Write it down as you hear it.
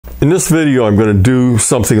In this video, I'm going to do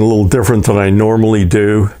something a little different than I normally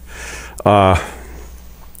do. I've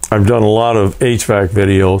done a lot of HVAC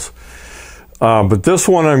videos, but this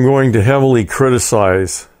one I'm going to heavily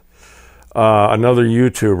criticize another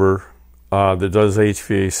YouTuber that does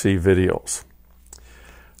HVAC videos.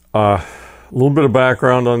 A little bit of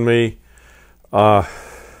background on me. I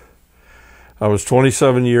was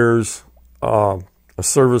 27 years a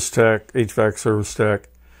service tech, HVAC service tech,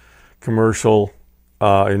 commercial,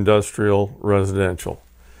 industrial, residential.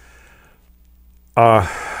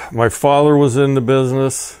 My father was in the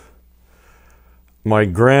business. My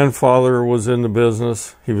grandfather was in the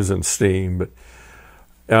business. He was in steam, but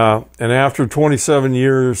and after 27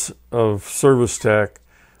 years of service tech,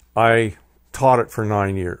 I taught it for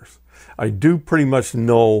 9 years. I do pretty much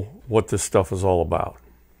know what this stuff is all about.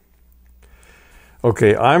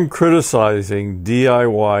 Okay, I'm criticizing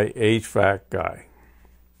DIY HVAC guy.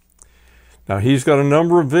 Now, he's got a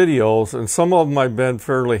number of videos, and some of them I've been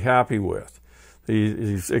fairly happy with.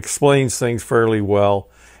 He explains things fairly well,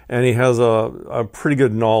 and he has a pretty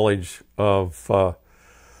good knowledge of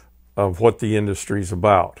what the industry's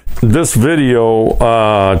about. This video,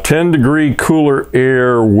 10-degree cooler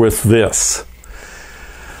air with this.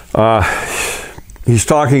 He's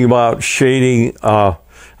talking about shading an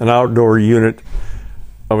outdoor unit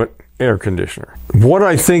of an air conditioner. What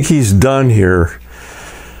I think he's done here,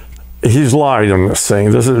 he's lied on this thing.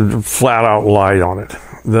 This is flat out lied on it.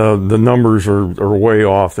 The numbers are way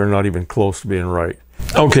off. They're not even close to being right.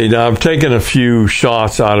 Okay, now I've taken a few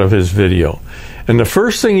shots out of his video. And the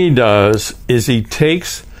first thing he does is he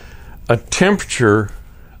takes a temperature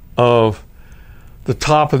of the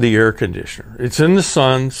top of the air conditioner. It's in the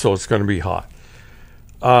sun, so it's going to be hot.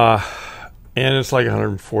 And it's like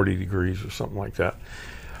 140 degrees or something like that.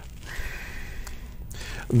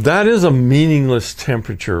 That is a meaningless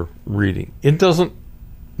temperature reading. It doesn't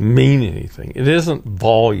mean anything. It isn't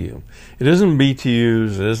volume. It isn't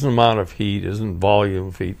BTUs. It isn't amount of heat. It isn't volume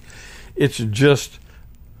of heat. It's just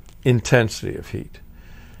intensity of heat.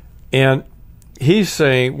 And he's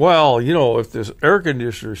saying, well, you know, if this air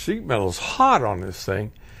conditioner sheet metal is hot on this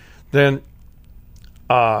thing, then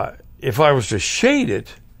if I was to shade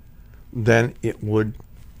it, then it would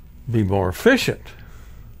be more efficient.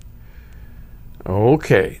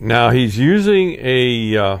 Okay, now he's using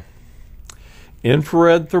a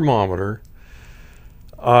infrared thermometer,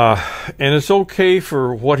 and it's okay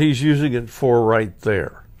for what he's using it for right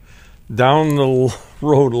there. Down the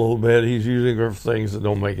road a little bit, he's using it for things that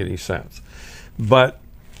don't make any sense. But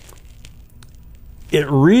it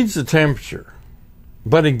reads the temperature,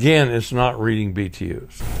 but again, it's not reading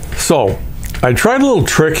BTUs. So I tried a little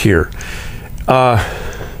trick here.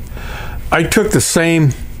 I took the same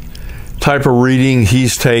type of reading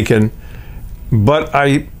he's taken, but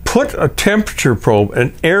I put a temperature probe,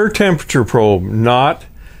 an air temperature probe, not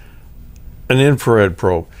an infrared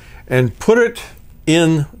probe, and put it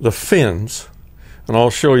in the fins, and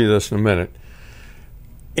I'll show you this in a minute,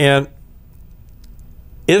 and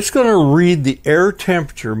it's going to read the air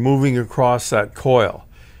temperature moving across that coil.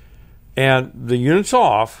 And the unit's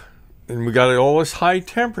off, and we got all this high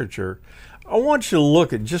temperature. I want you to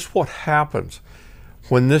look at just what happens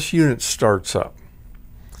when this unit starts up.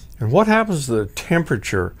 And what happens to the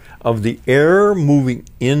temperature of the air moving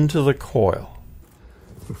into the coil.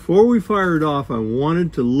 Before we fire it off, I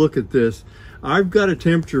wanted to look at this. I've got a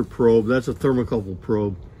temperature probe, that's a thermocouple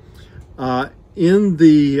probe, in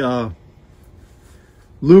the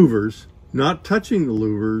louvers, not touching the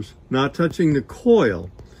louvers, not touching the coil.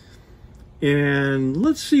 And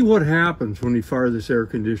let's see what happens when we fire this air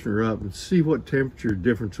conditioner up and see what temperature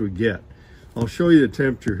difference we get. I'll show you the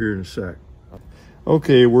temperature here in a sec.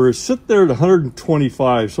 Okay, we're sitting there at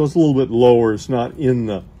 125, so it's a little bit lower. It's not in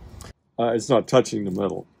the, it's not touching the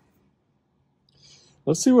metal.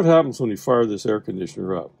 Let's see what happens when we fire this air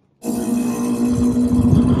conditioner up.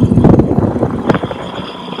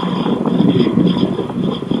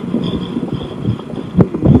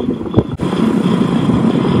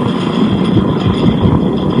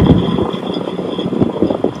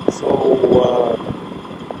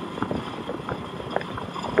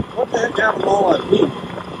 What the heck happened to all that heat?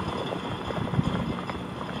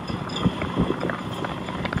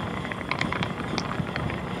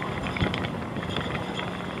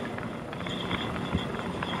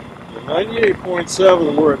 At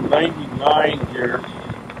 98.7, we're at 99 here.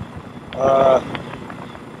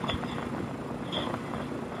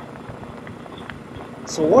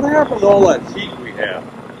 So what happened to all that heat we had?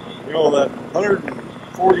 You know, that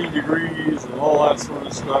 140 degrees and all that sort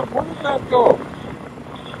of stuff. Where did that go?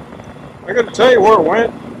 I got to tell you where it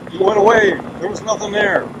went. It went away. There was nothing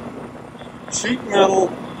there. Sheet metal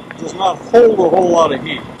does not hold a whole lot of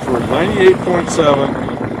heat. For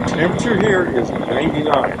 98.7, temperature here is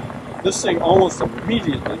 99. This thing almost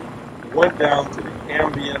immediately went down to the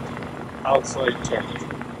ambient outside temperature.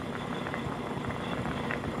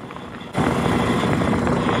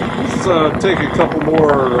 Let's take a couple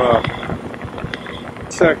more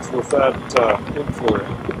checks with that infrared.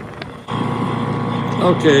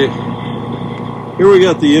 Okay, here we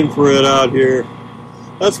got the infrared out here.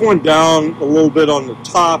 That's one down a little bit on the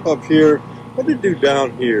top up here. What did it do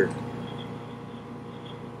down here?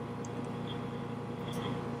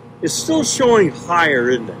 It's still showing higher,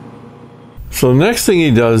 isn't it? So the next thing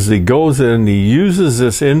he does is he goes in and he uses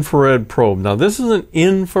this infrared probe. Now this is an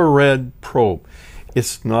infrared probe.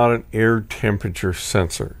 It's not an air temperature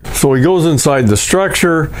sensor. So he goes inside the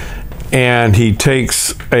structure and he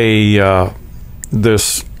takes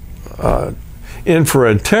this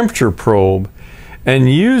infrared temperature probe and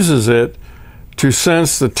uses it to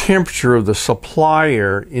sense the temperature of the supply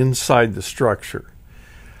air inside the structure.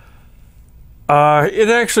 It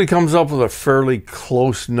actually comes up with a fairly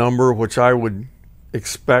close number, which I would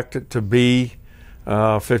expect it to be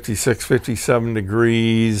 56, 57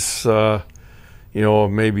 degrees, you know,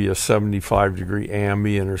 maybe a 75 degree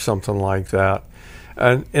ambient or something like that.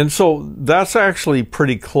 And so that's actually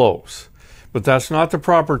pretty close, but that's not the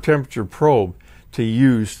proper temperature probe to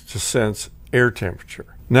use to sense air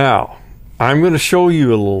temperature. Now, I'm going to show you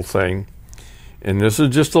a little thing, and this is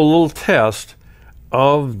just a little test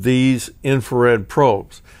of these infrared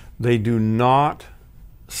probes. They do not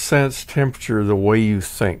sense temperature the way you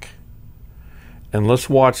think. And let's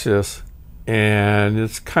watch this, and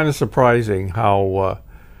it's kind of surprising how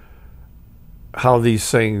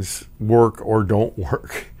these things work or don't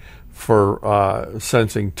work for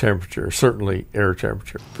sensing temperature, certainly air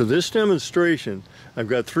temperature. For this demonstration, I've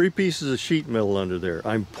got 3 pieces of sheet metal under there.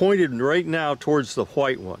 I'm pointed right now towards the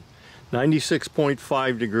white one,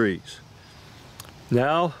 96.5 degrees.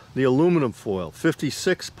 Now the aluminum foil,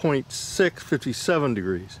 56.6, 57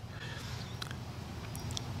 degrees.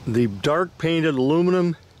 The dark painted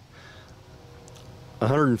aluminum,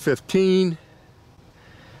 115,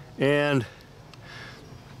 and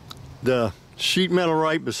the sheet metal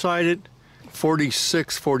right beside it,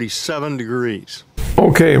 46, 47 degrees.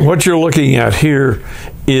 Okay, what you're looking at here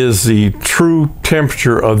is the true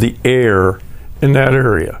temperature of the air in that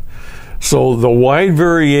area. So the wide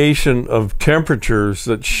variation of temperatures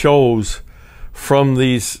that shows from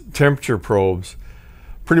these temperature probes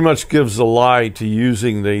pretty much gives the lie to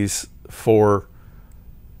using these for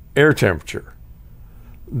air temperature.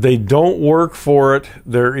 They don't work for it.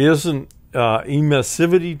 There is an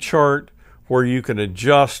emissivity chart where you can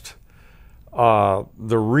adjust the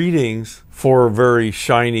readings for very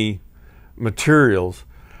shiny materials,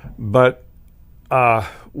 but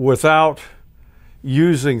without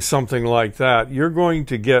using something like that, you're going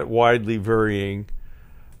to get widely varying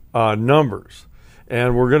numbers.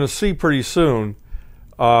 And we're going to see pretty soon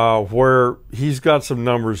where he's got some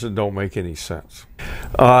numbers that don't make any sense.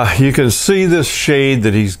 You can see this shade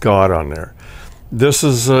that he's got on there. This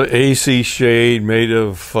is an AC shade made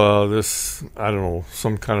of this, I don't know,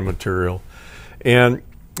 some kind of material. And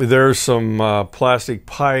there's some plastic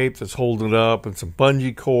pipe that's holding it up and some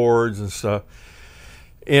bungee cords and stuff.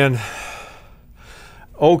 And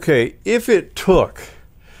okay, if it took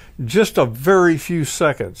just a very few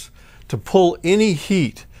seconds to pull any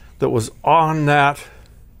heat that was on that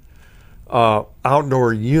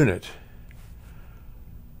outdoor unit,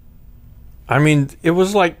 I mean, it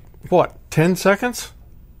was like, what, 10 seconds?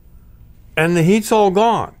 And the heat's all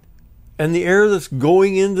gone. And the air that's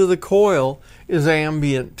going into the coil is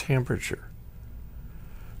ambient temperature.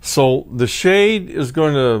 So the shade is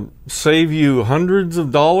going to save you hundreds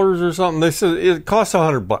of dollars or something. They said it costs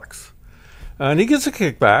 $100. And he gets a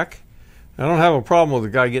kickback. I don't have a problem with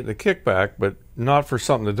the guy getting a kickback, but not for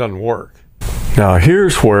something that doesn't work. Now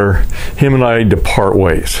here's where him and I depart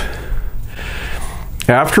ways.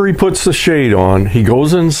 After he puts the shade on, he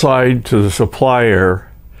goes inside to the supply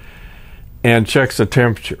air and checks the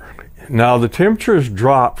temperature. Now the temperature has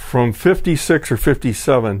dropped from 56 or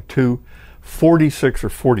 57 to 46 or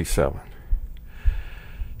 47.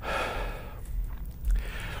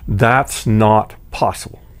 That's not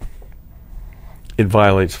possible. It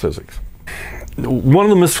violates physics. One of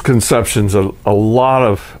the misconceptions that a lot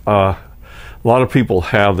of people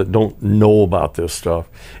have that don't know about this stuff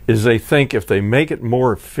is they think if they make it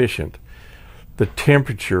more efficient, the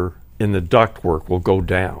temperature in the ductwork will go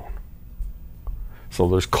down. So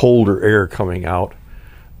there's colder air coming out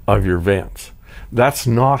of your vents. That's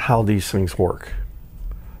not how these things work.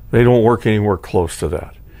 They don't work anywhere close to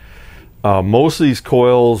that. Most of these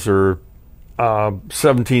coils are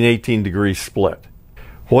 17, 18 degree split.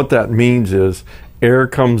 What that means is air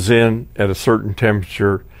comes in at a certain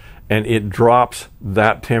temperature and it drops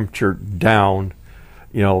that temperature down,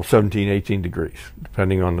 17, 18 degrees,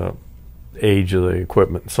 depending on the age of the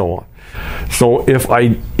equipment and so on. So if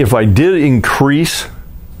I did increase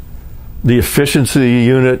the efficiency of the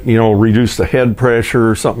unit, reduce the head pressure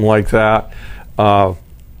or something like that,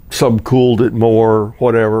 subcooled it more,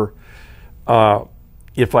 whatever,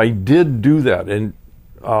 if I did do that and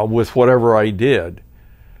with whatever I did,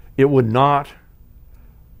 it would not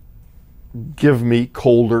give me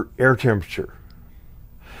colder air temperature.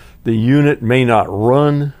 The unit may not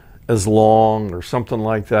run as long or something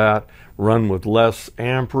like that, run with less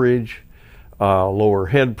amperage, lower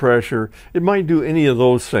head pressure. It might do any of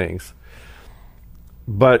those things,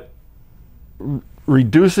 but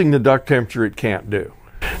reducing the duct temperature it can't do.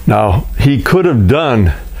 Now, he could have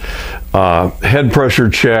done head pressure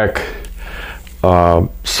check,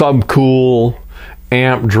 subcool,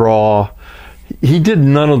 amp draw. He did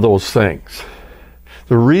none of those things.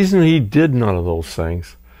 The reason he did none of those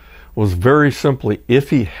things was very simply, if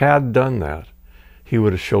he had done that, he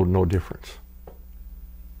would have showed no difference.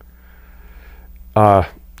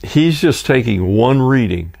 He's just taking one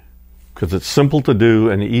reading because it's simple to do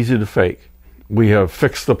and easy to fake. We have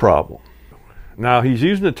fixed the problem. Now, he's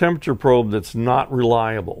using a temperature probe that's not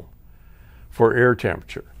reliable for air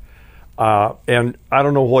temperature. And I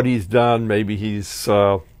don't know what he's done. Maybe he's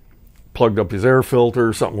plugged up his air filter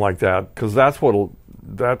or something like that, because that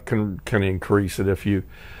can increase it if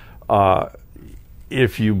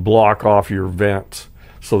you block off your vents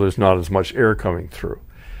so there's not as much air coming through.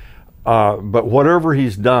 But whatever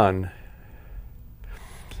he's done,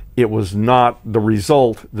 it was not the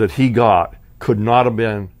result that he got, could not have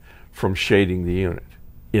been from shading the unit.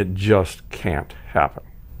 It just can't happen.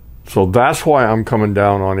 So that's why I'm coming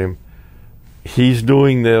down on him. He's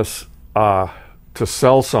doing this to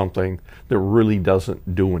sell something that really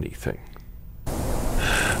doesn't do anything.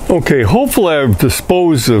 Okay, hopefully I've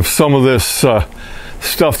disposed of some of this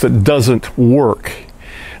stuff that doesn't work.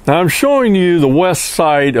 Now I'm showing you the west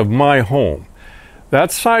side of my home.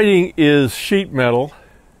 That siding is sheet metal.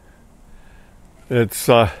 It's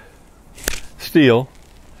steel.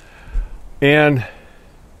 And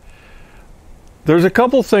there's a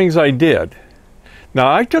couple things I did.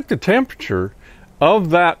 Now I took the temperature of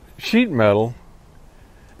that sheet metal,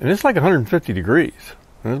 and it's like 150 degrees.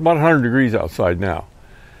 And it's about 100 degrees outside now.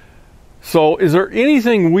 So is there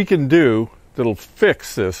anything we can do that'll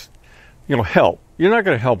fix this, help? You're not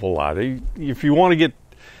going to help a lot. If you want to get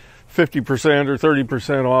 50% or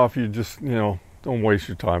 30% off, you just, don't waste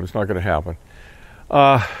your time. It's not going to happen.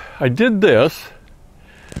 I did this.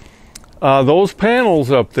 Those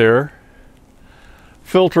panels up there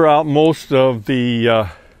filter out most of the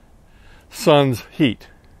sun's heat.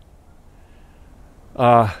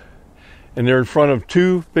 And they're in front of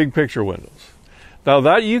two big picture windows. Now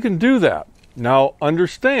that you can do that. Now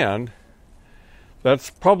understand,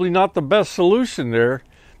 that's probably not the best solution there,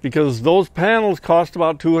 because those panels cost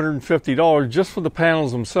about $250 just for the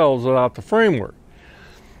panels themselves without the framework.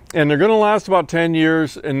 And they're going to last about 10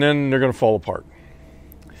 years and then they're going to fall apart.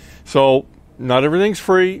 So not everything's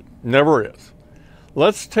free, never is.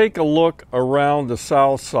 Let's take a look around the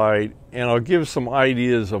south side and I'll give some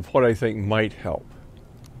ideas of what I think might help.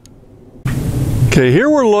 Okay, here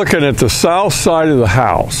we're looking at the south side of the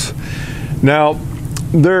house. Now,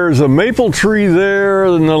 there's a maple tree there,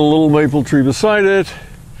 and then a little maple tree beside it,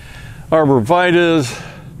 arborvitaes,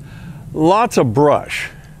 lots of brush.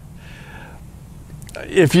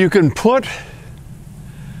 If you can put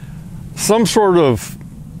some sort of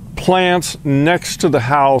plants next to the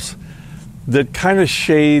house that kind of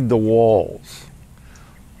shade the walls,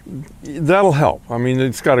 that'll help. I mean,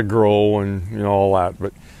 it's got to grow and all that,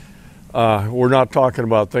 but we're not talking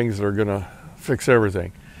about things that are going to fix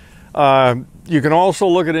everything. You can also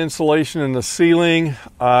look at insulation in the ceiling.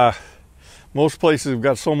 Most places have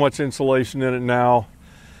got so much insulation in it now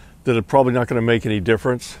that it's probably not going to make any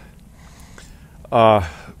difference.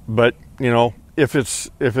 But if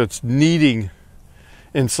it's needing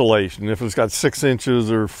insulation, if it's got 6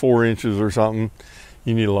 inches or 4 inches or something,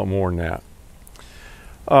 you need a lot more than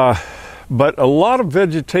that. But a lot of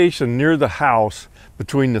vegetation near the house,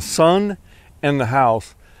 between the sun and the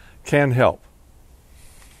house, can help.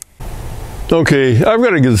 Okay, I've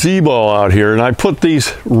got a gazebo out here and I put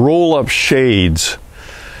these roll-up shades,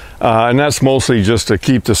 and that's mostly just to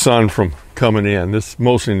keep the sun from coming in. This is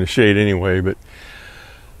mostly in the shade anyway, but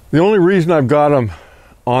the only reason I've got them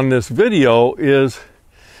on this video is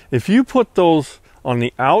if you put those on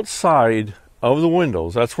the outside of the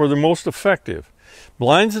windows, that's where they're most effective.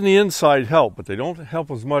 Blinds in the inside help, but they don't help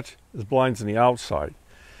as much as blinds in the outside.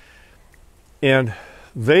 And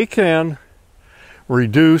they can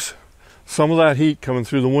reduce some of that heat coming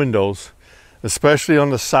through the windows, especially on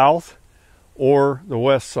the south or the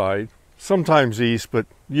west side, sometimes east, but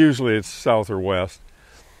usually it's south or west.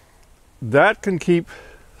 That can keep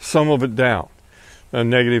some of it down. A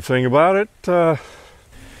negative thing about it,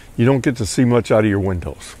 you don't get to see much out of your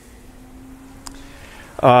windows.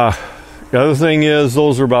 The other thing is,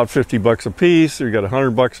 those are about 50 bucks a piece. You got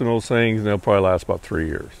 100 bucks in those things, and they'll probably last about 3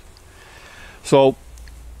 years. So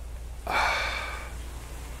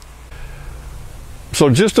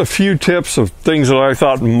just a few tips of things that I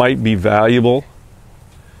thought might be valuable,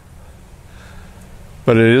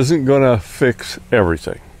 but it isn't going to fix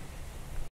everything.